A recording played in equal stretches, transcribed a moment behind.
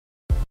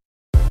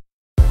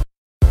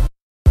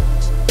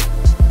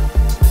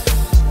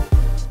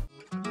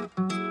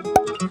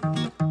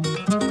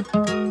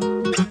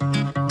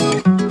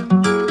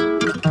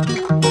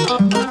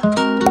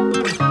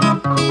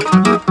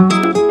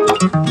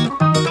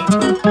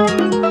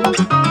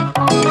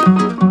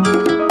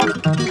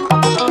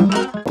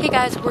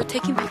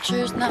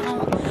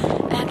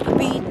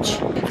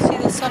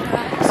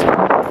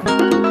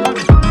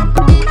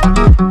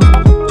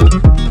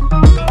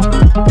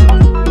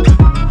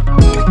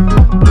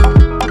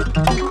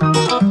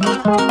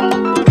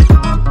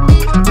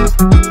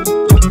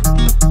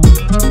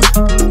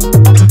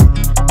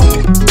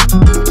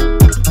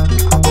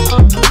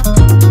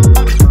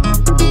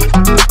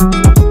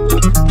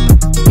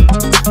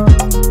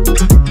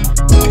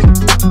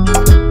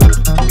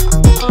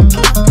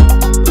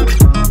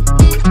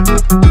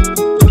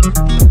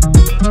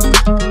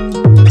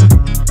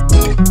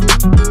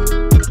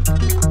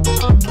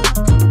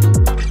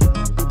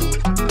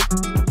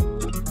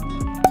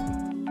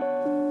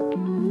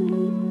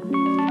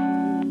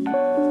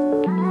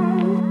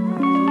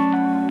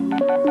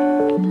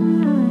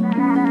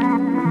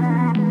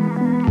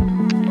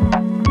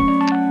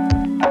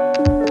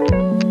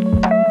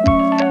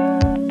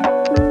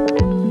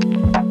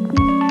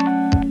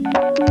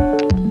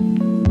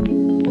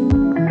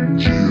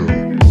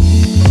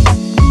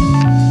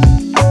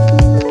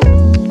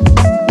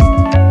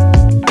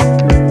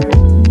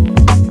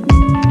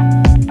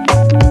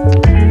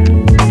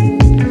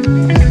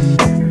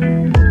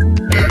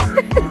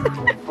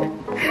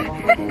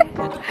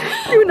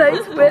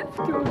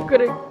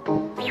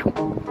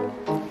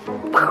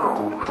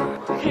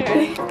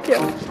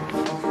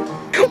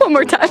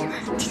more time.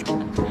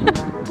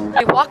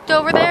 We walked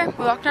over there,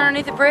 we walked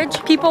underneath the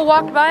bridge. People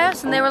walked by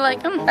us and they were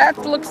like, that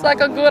looks like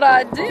a good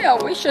idea.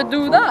 We should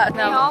do that.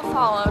 They all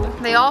followed.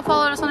 They all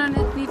followed us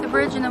underneath the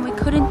bridge, and then we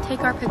couldn't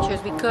take our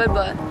pictures. We could,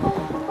 but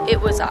it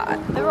was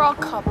odd. They were all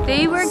couples.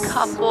 They were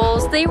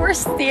couples. They were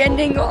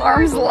standing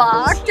arms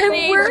locked, and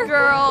we're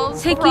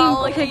girls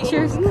taking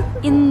pictures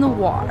in the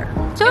water.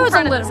 So it was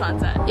in front of the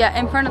sunset. Yeah,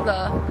 in front of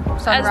the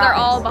sunrise. As they're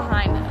all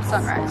behind us.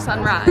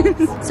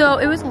 Sunrise. So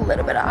it was a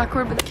little bit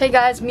awkward. But okay,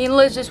 guys, me and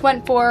Liz just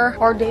went for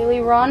our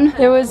daily run.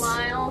 It was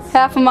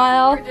half a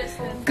mile.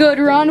 Good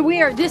run.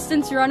 We are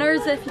distance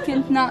runners, if you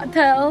can not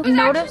tell. It was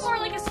actually more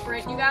like a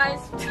sprint, you guys.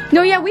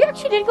 No, yeah, we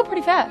actually did go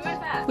pretty fast. We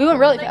went fast. We went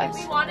really like, fast.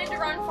 If we wanted to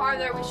run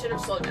farther, we should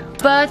have slowed down.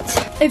 But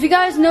if you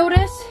guys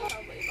notice,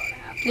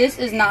 this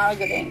is not a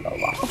good angle.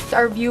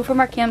 Our view from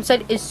our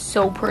campsite is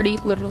so pretty,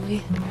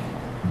 literally.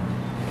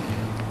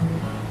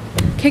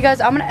 Okay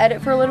guys, I'm gonna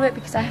edit for a little bit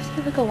because I have to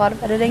get like a lot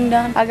of editing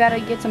done. I gotta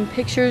get some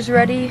pictures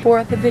ready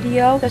for the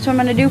video. That's what I'm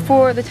gonna do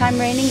for the time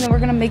raining. Then we're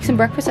gonna make some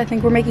breakfast. I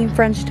think we're making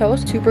French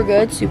toast. Super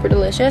good, super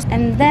delicious.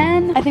 And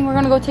then I think we're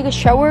gonna go take a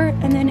shower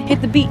and then hit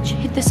the beach,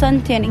 hit the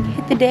sun tanning,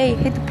 hit the day,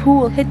 hit the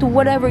pool, hit the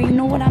whatever, you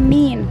know what I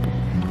mean.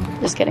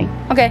 Just kidding.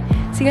 Okay,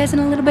 see you guys in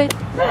a little bit.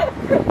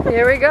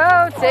 Here we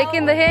go,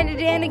 taking the handy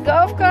dandy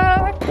golf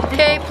cart.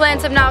 Okay,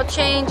 plans have now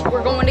changed.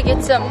 We're going to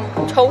get some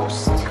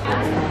toast.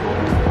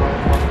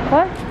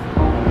 What?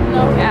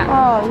 No gas.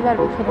 Oh, you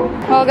gotta be kidding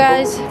me. Well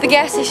guys, the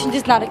gas station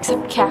does not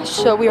accept cash,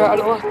 so we are out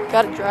of luck.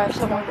 Gotta drive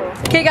somewhere.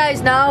 Okay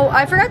guys, now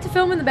I forgot to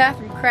film in the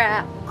bathroom.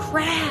 Crap.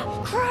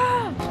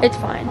 It's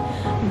fine.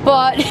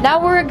 But now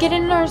we're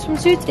getting in our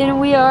swimsuits and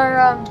we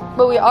are,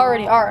 but we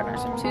already are in our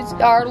swimsuits.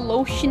 Our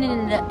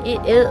lotioning it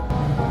up.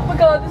 Oh my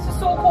god, this is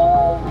so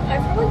cold.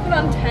 I've probably put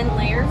on 10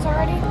 layers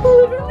already.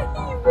 Literally.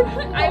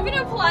 I've been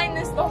applying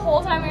this the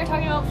whole time we were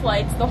talking about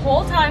flights. The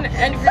whole time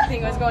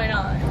everything was going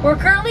on. We're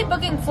currently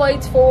booking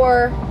flights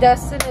for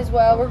Destin as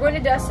well. We're going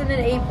to Destin in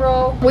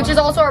April, which is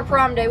also our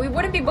prom day. We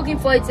wouldn't be booking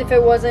flights if it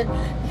wasn't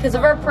because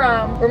of our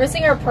prom. We're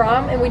missing our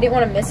prom and we didn't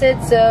want to miss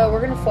it, so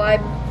we're gonna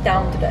fly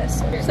down to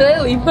Destin. So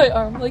I leave my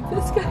arm like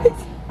this, guys.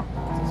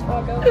 Just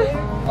walk out there.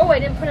 Oh, I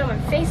didn't put on my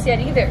face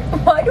yet either.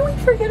 Why do we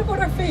forget about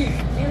our face?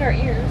 And our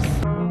ears.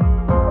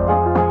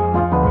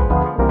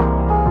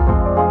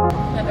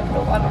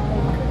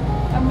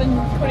 I've been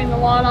putting a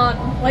lot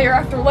on, layer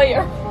after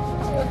layer.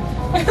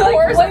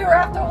 Layer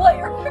after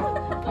layer.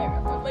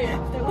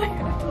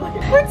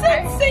 What's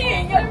that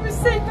saying? I was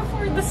saying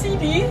before the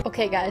CD.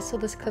 Okay guys, so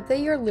this clip that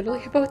you're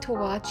literally about to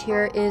watch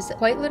here is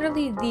quite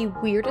literally the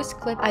weirdest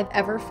clip I've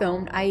ever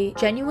filmed. I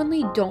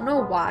genuinely don't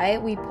know why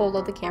we pulled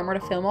out the camera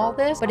to film all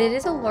this, but it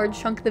is a large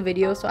chunk of the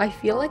video, so I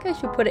feel like I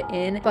should put it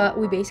in. But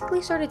we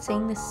basically started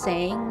saying this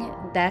saying,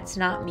 "That's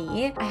not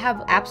me." I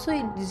have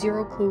absolutely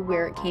zero clue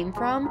where it came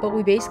from, but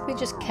we basically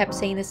just kept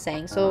saying this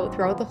saying. So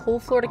throughout the whole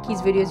Florida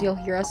Keys videos, you'll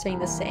hear us saying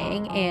this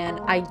saying, and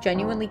I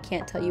genuinely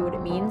can't tell you what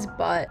it means,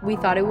 but we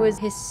thought it was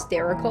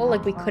hysterical.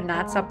 Like, we could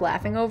not stop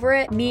laughing over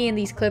it. Me in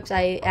these clips,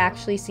 I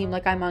actually seem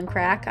like I'm on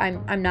crack.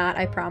 I'm not,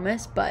 I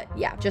promise. But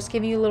yeah, just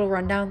giving you a little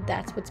rundown.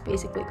 That's what's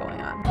basically going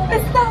on.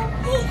 It's not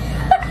me.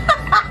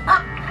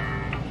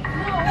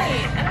 No,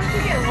 wait. I don't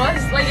think it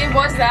was. Like, it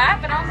was that,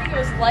 but I don't think it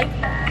was like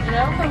that, you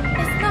know?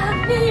 It's not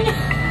me.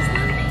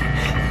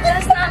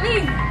 It's not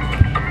me.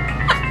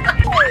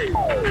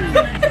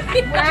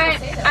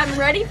 Alright, I'm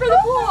ready for the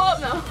blow up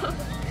now.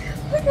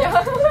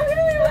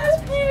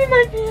 In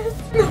my pants.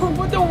 No,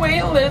 but the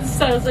way Liz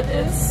says it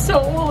is so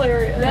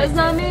hilarious. That's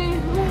not me.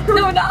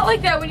 No, not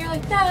like that when you're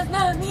like, that's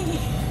not me.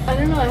 I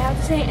don't know, I have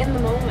to say it in the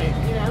moment,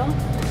 you know?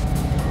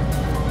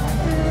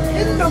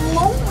 In the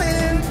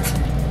moment.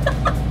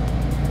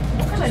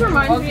 This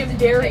reminds me of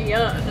Dairy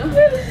Young.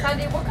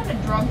 Sandy, what kind of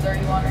drugs are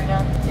you on right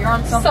now? You're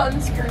on something?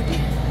 Sunscreen.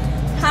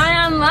 High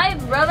on life,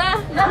 brother.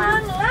 High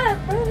on life,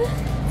 brother.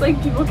 It's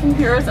like people can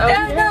hear us out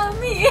that's here. That's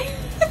not me.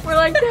 We're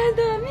like, that's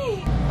not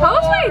me.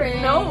 How's my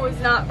nose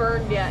not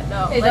burned yet,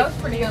 though? Hey, that was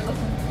pretty good.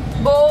 Listen.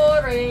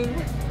 Boring.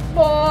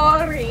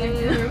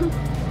 Boring.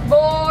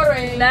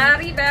 Boring.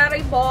 Very,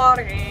 very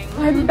boring.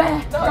 I'm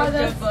back,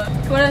 brother.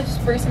 You wanna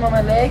spray some on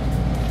my leg?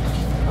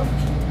 I'm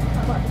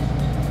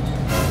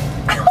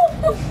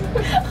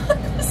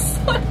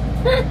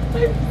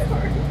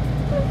sorry.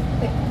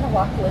 Wait, I'm gonna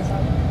walk Liz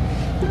out.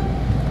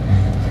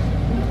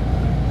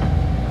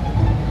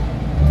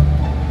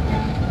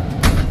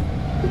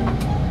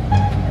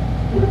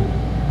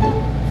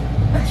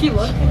 She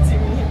looks at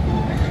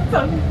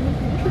me.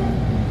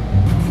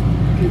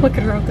 Look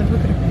at her out there,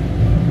 look at her.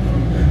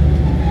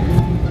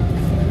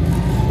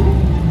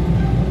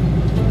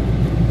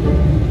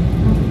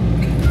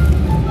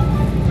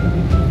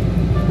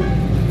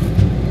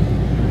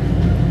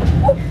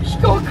 Oh, she's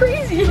going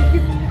crazy.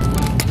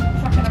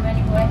 Trucking him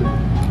anyway.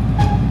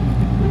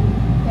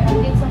 Can I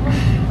get someone?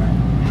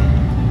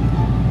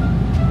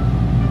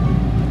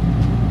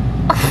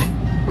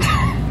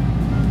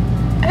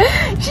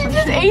 She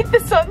just ate the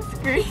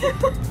sunscreen.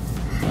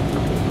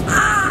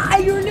 Ah,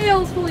 your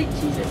nails, holy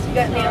Jesus, you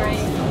got nails.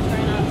 I'll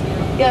try not to.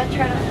 Yeah,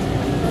 try not to.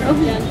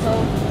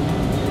 Gentle.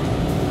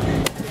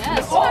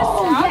 Yes.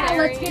 Oh, yeah,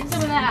 let's get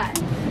some of that.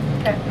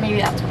 There,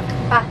 maybe that's what.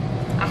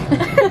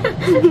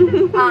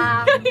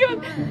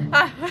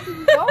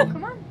 Oh,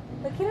 come on.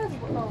 The kid has.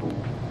 Oh.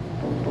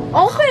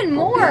 Open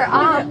more.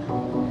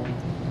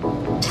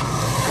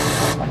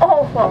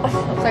 Oh,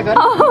 is that good?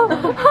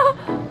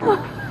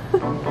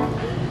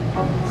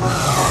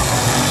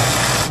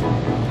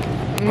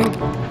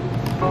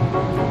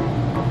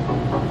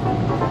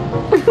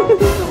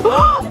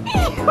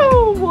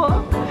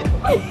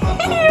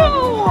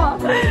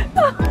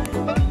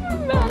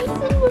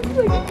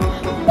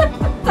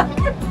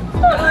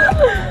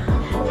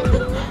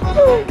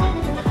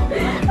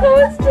 That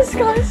was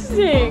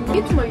disgusting.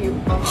 It's my you.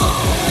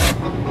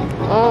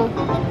 Oh.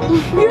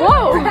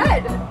 Whoa! Your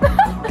head.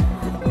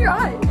 Your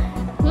eyes.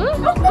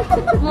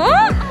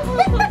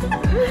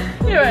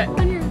 Anyway,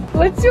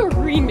 let's do a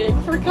remake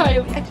for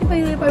Kylie. I can't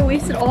believe I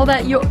wasted all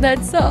that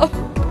stuff.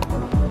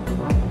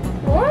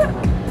 What?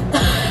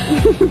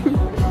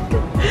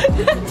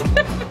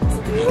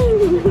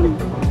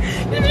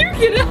 Did you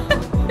get it?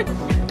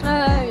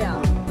 Yeah.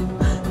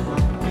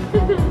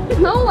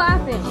 No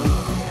laughing.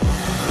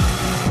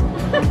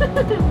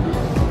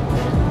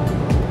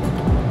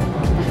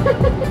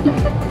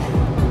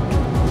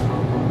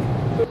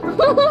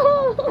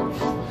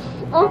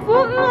 I'm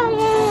putting my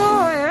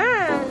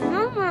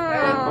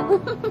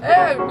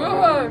Hey,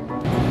 good.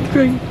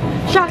 Great.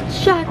 Shot.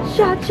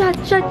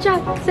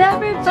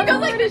 Seven. She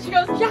goes like this. She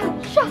goes Shot.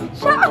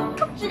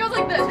 She goes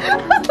like this.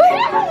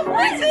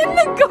 It's in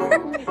the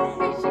garbage.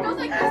 Hey, she goes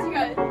like this, you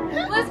guys.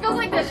 Liz goes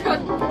like this. She goes.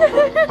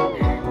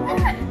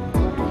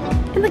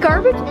 In the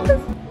garbage?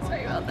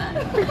 Sorry about that.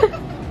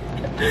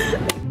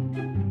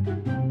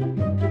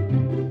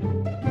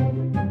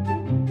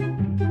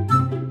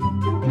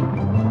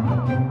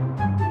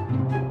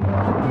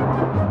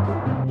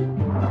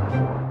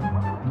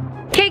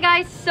 Okay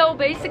guys, so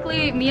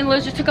basically me and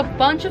Liz just took a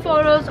bunch of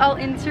photos. I'll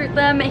insert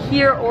them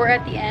here or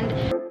at the end.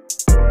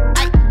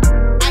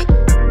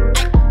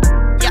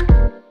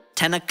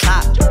 10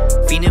 o'clock,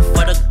 feeding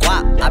for the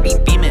guap. I be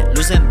beaming,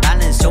 losing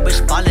balance, yo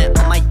bitch falling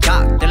on my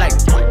yacht. They're like,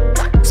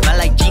 smell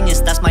like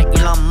genius, that's my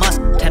Elon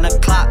Musk. 10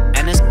 o'clock,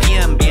 and it's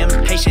PM, being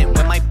patient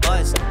with my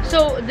buzz.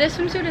 So this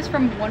swimsuit is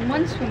from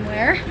 11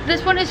 Swimwear.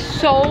 This one is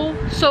so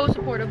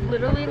supportive,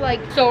 literally like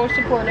so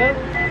supportive.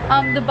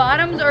 The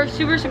bottoms are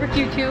super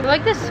cute too. I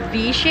like this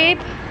V shape,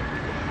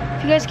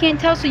 if you guys can't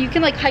tell, so you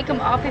can like hike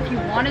them up if you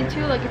wanted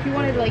to, like if you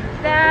wanted like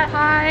that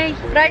high.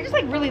 But I just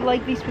like really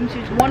like these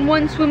swimsuits.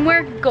 11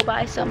 Swimwear, go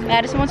buy some.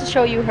 Madison wants to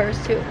show you hers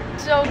too.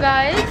 So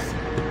guys,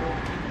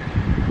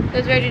 you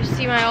guys ready to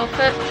see my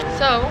outfit?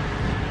 So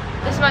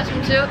this is my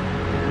swimsuit.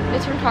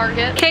 It's from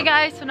Target. Okay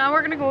guys, so now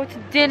we're gonna go to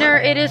dinner.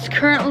 It is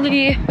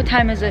currently, what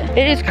time is it?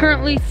 It is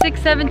currently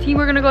 6:17.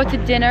 We're gonna go to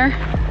dinner.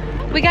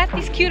 We got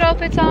these cute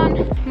outfits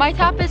on. My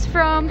top is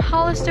from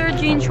Hollister,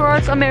 jean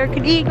shorts,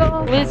 American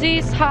Eagle.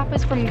 Lizzie's top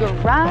is from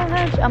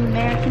Garage,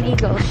 American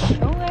Eagle shorts.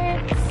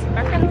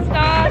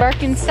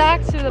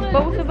 Birkenstocks for the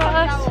both of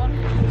us.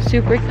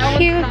 Super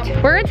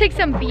cute. We're gonna take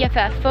some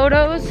BFF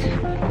photos.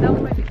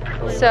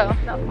 So,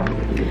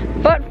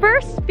 but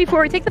first,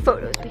 before we take the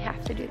photos, we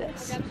have to do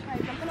this.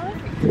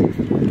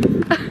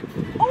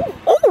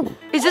 Oh,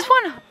 is this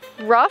one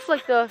rough?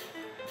 Like this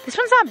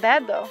one's not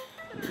bad though.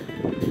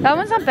 That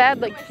one's not bad.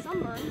 Like,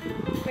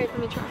 Wait, let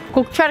me try.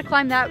 go try to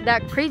climb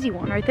that crazy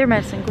one right there,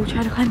 Madison. Go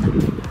try to climb that.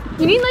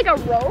 You need like a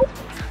rope?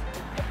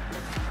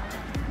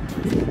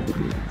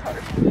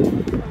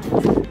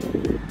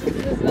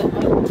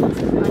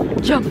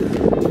 Jump.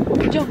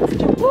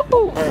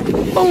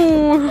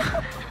 Oh.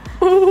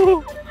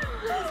 Oh.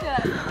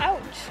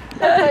 Ouch.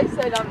 That's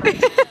upside down.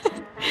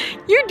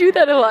 You do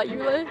that a lot.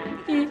 You like.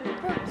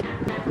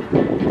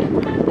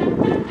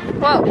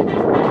 Whoa.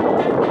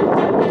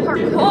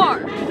 Parkour.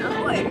 No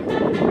way.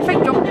 If I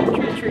jump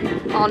into a tree.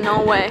 Oh,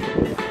 no way.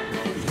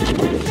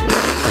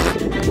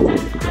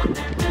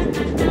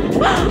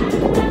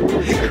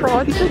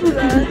 Crotch. Look at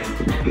that.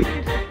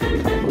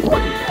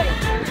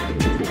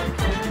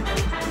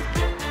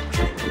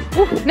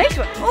 Ooh, nice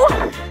one. Ooh.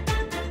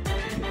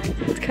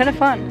 It's kind of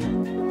fun.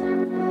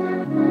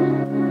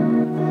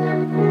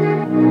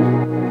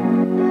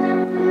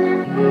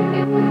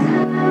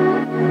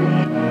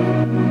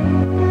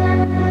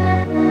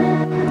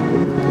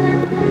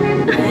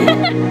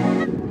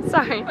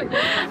 Sorry. I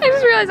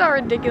just realized how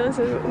ridiculous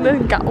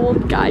the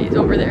old guy who's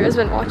over there has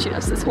been watching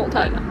us this whole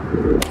time.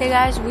 Okay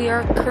guys, we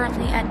are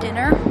currently at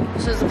dinner.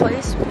 This is the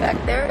place back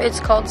there. It's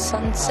called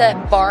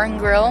Sunset Bar and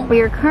Grill.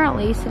 We are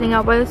currently sitting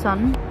out by the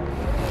sun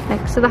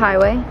next to the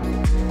highway.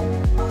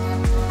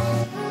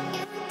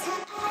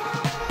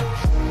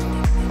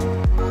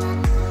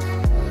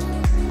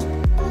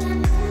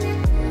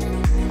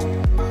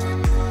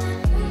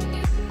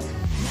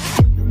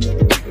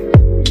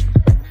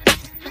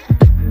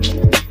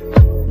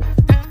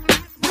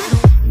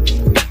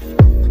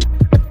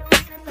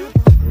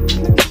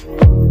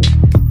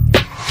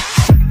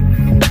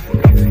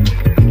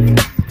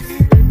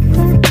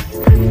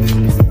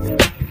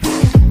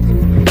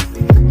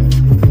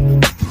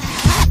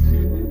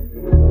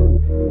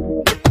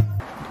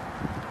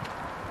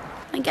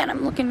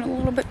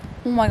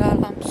 my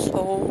god, I'm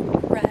so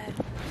red.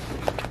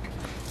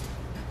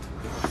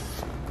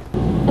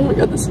 Oh my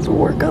god, this is a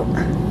workout.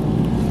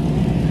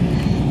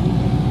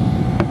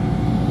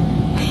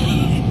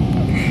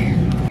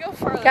 Go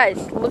further.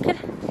 Guys, look at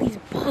these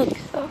bugs.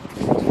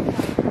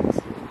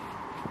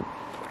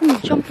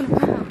 He's jumping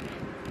around.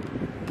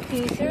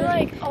 They're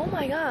like, oh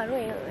my god,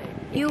 wait.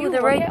 Ew,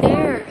 they're right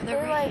there.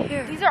 They're right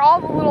here. These are all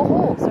the little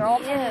holes. They're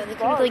all Yeah, they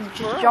could have like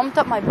just jumped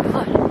up my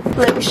butt.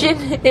 Lotion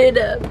it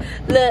up.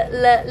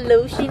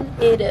 Lotion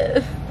it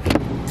up.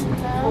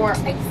 Or ice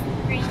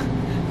cream.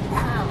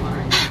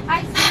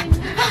 Ice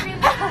cream.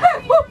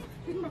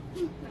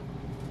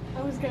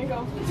 I was gonna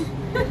go.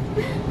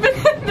 But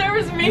then there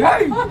was me.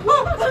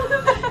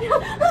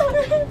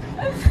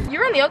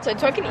 You're on the outside,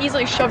 so I can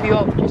easily shove you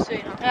out, just so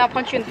you know. And I'll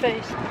punch you in the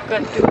face.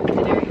 Good, do it.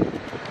 I dare you.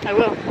 I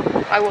will.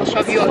 I will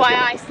shove you This is out. why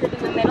I sit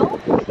in the middle.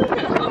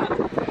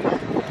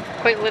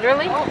 Quite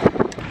literally? Oh.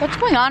 What's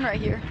going on right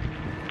here?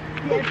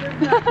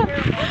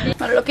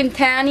 We're looking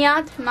tan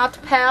yet, not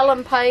pale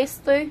and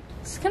pasty.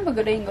 It's kind of a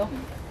good angle.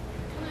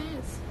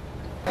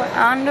 We're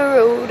on the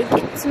road to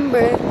get some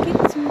bread,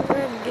 get some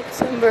bread, get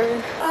some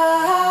bread.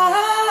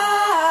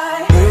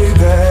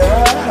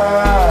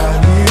 Baby,